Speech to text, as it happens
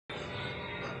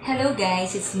Hello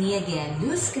guys, it's me again,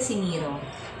 Casimiro.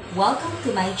 Welcome to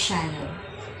my channel.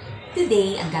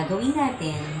 Today, ang gagawin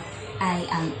natin ay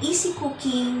ang easy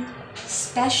cooking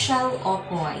special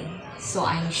okoy. So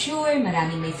I'm sure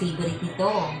maraming may favorite nito,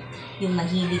 yung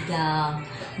mahilig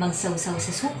magsawsaw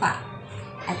sa suka.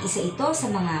 At isa ito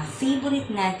sa mga favorite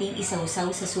nating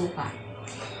isawsaw sa suka.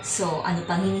 So ano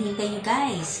pang hinihintay nyo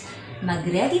guys?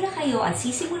 Mag-ready na kayo at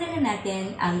sisimulan na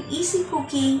natin ang easy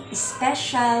cooking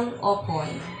special okoy.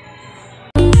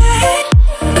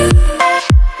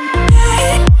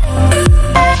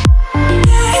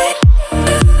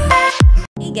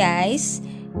 Hey guys,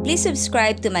 please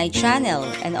subscribe to my channel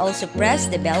and also press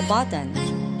the bell button.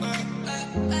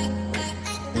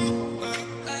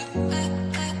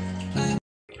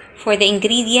 For the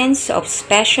ingredients of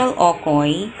special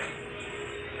okoy,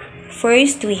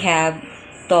 first we have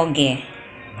toge.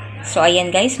 So, ayan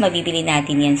guys, mabibili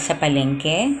natin yan sa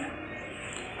palengke.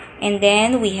 And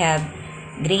then, we have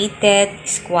grated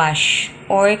squash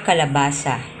or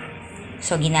kalabasa.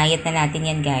 So, ginayat na natin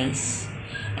yan guys.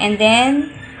 And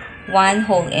then, 1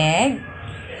 whole egg.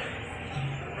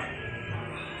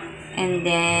 And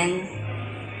then,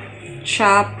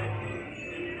 chopped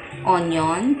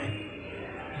onion.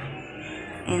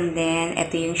 And then,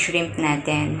 ito yung shrimp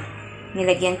natin.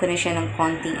 Nilagyan ko na siya ng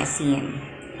konting asin.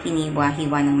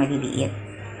 Hiniwa-hiwa ng maliliit.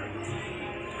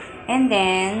 And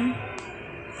then,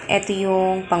 ito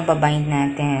yung pangbabind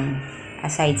natin.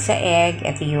 Aside sa egg,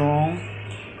 ito yung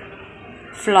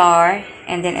flour,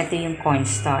 and then ito yung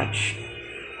cornstarch.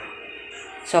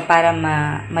 So, para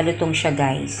malutong siya,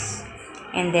 guys.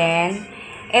 And then,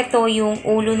 ito yung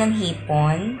ulo ng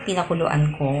hipon.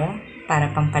 Pinakuluan ko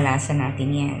para pampalasa natin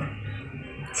yan.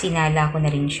 Sinala ko na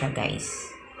rin siya,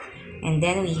 guys. And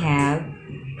then, we have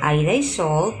iodized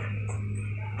salt,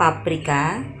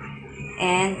 paprika,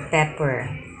 and pepper.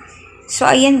 So,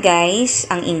 ayan guys,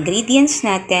 ang ingredients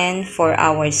natin for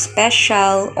our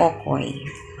special okoy.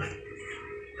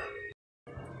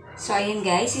 So, ayan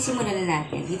guys, sisimulan na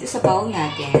natin. Dito sa bowl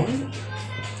natin,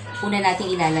 una natin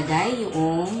ilalagay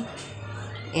yung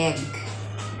egg.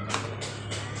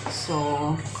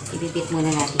 So, ibibit muna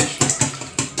natin siya.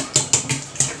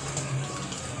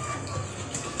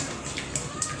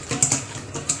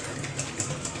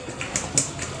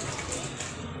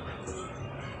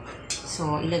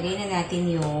 So, ilagay na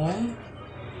natin yung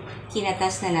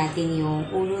kinatas na natin yung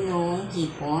ulo ng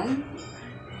hipon.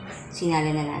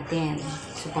 Sinala na natin.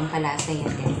 So, pampalasa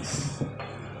yan, guys.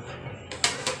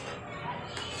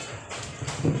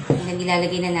 And then,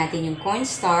 ilalagay na natin yung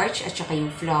cornstarch at saka yung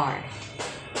flour.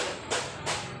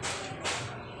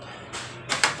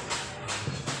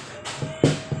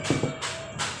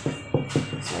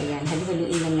 So, ayan.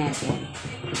 Halu-haluin lang natin.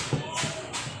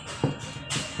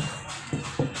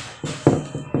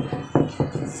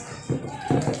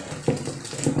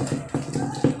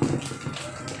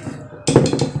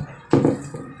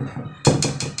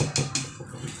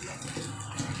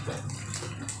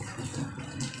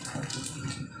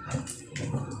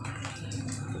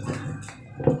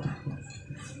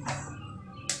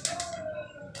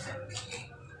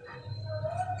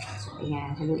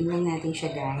 Ayan, haluin lang natin siya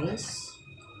guys.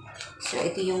 So,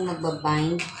 ito yung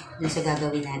magbabind dun sa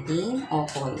gagawin natin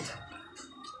okoy.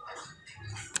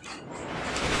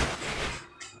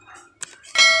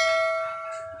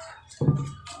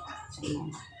 So,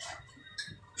 ayan.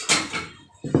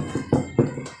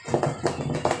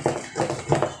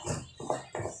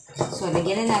 So,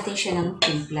 lagyan na natin siya ng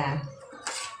timpla.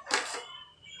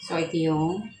 So, ito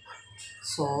yung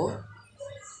salt,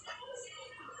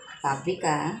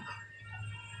 paprika,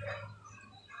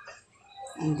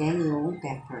 and then yung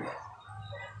pepper.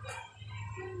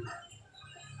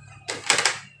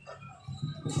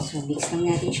 So, mix lang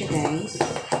natin siya guys.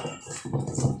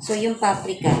 So, yung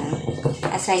paprika,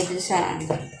 aside dun sa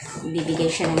bibigay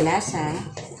siya ng lasa,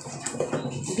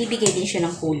 bibigay din siya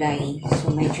ng kulay. So,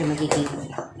 medyo magiging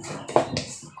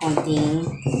konting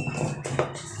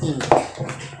pink.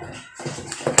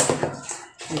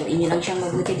 Haluin nyo lang siyang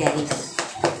mabuti guys.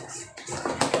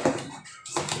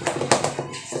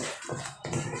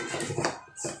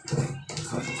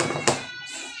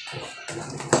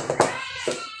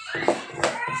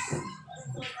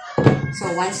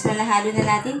 So, once na nahalo na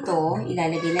natin to,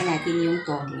 ilalagay na natin yung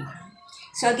toge.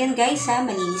 So, again guys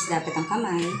malinis dapat ang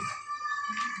kamay.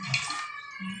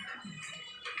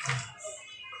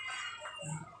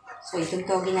 So, itong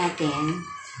toge natin,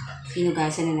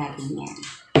 hinugasan na natin yan.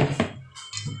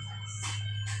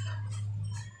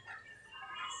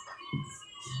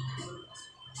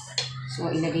 So,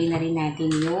 ilagay na rin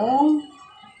natin yung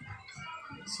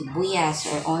sibuyas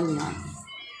or onion.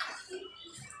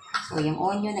 So, yung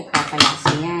onion,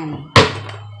 nagpapalasa yan.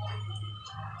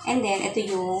 And then, ito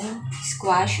yung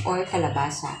squash or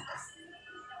kalabasa.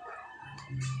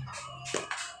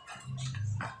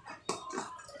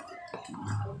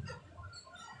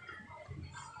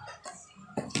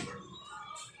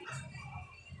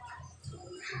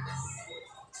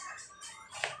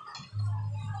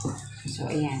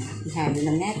 So, ayan. Ihalo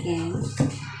lang natin.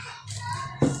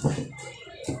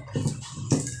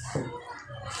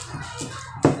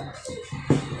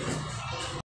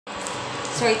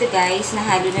 So, ito guys,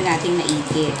 nahalo na natin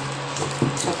maigi.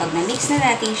 So, pag na-mix na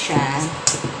natin siya,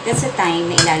 that's the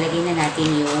time na ilalagay na natin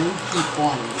yung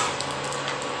hipon.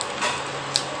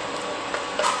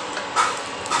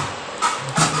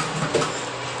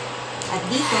 At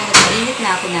dito, nag-mainit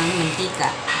na ako ng mantika.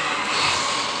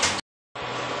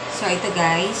 So, ito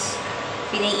guys,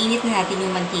 pinaiinit na natin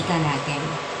yung mantika natin.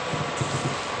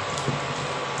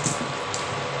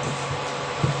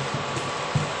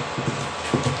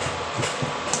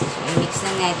 Mix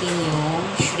lang natin yung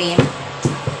shrimp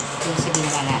dun sa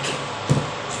ginawa natin.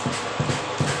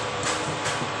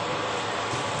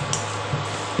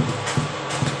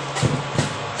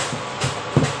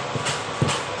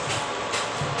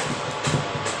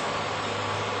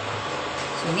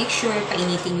 So, make sure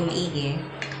painitin yung maigi.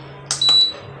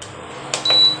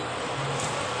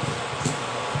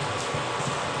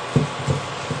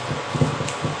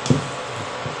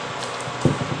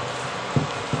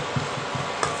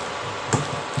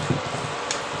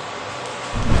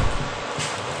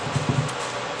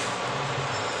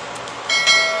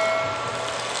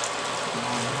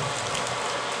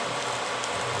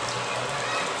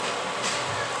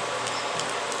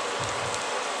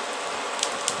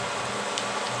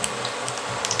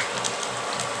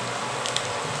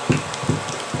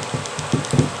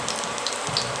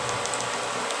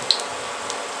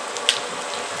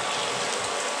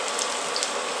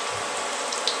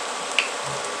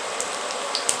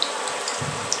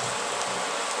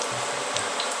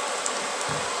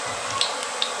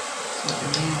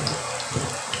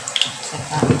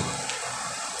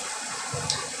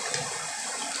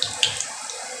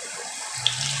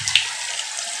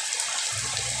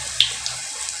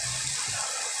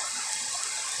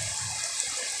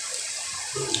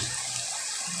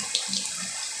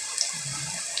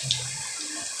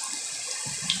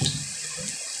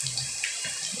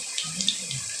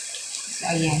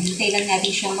 So, ayan. Hintay lang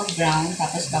natin siyang mag-brown.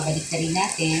 Tapos, babalik na rin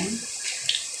natin.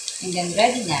 And then,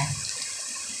 ready na.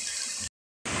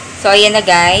 So, ayan na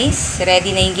guys.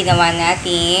 Ready na yung ginawa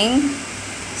nating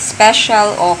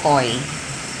special okoy.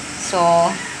 So,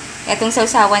 itong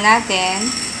sausawan natin,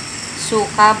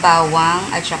 suka, bawang,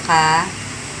 at saka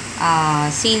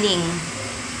siling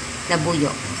labuyo.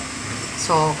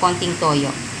 So, konting toyo.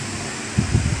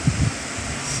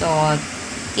 So,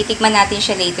 titikman natin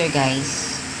siya later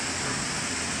guys.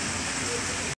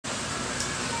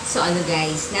 So, ano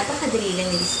guys, napakadali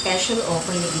lang yung special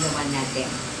okoy na ginawa natin.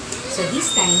 So,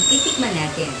 this time, titikman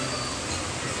natin.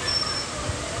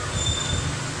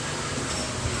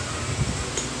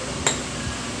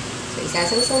 So,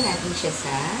 isasawsaw natin siya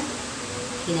sa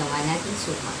ginawa natin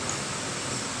suka.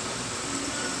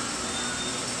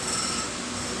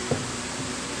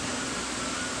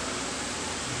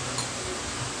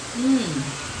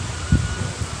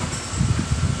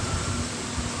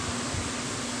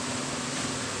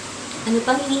 Ano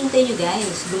pang hinihintay nyo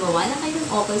guys? Gumawa na kayo ng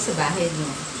okoy sa bahay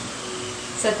nyo.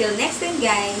 So, till next time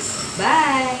guys.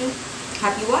 Bye!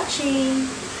 Happy watching!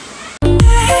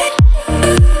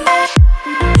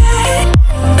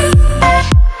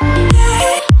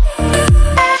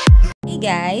 Hey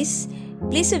guys!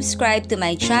 Please subscribe to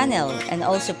my channel and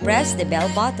also press the bell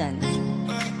button.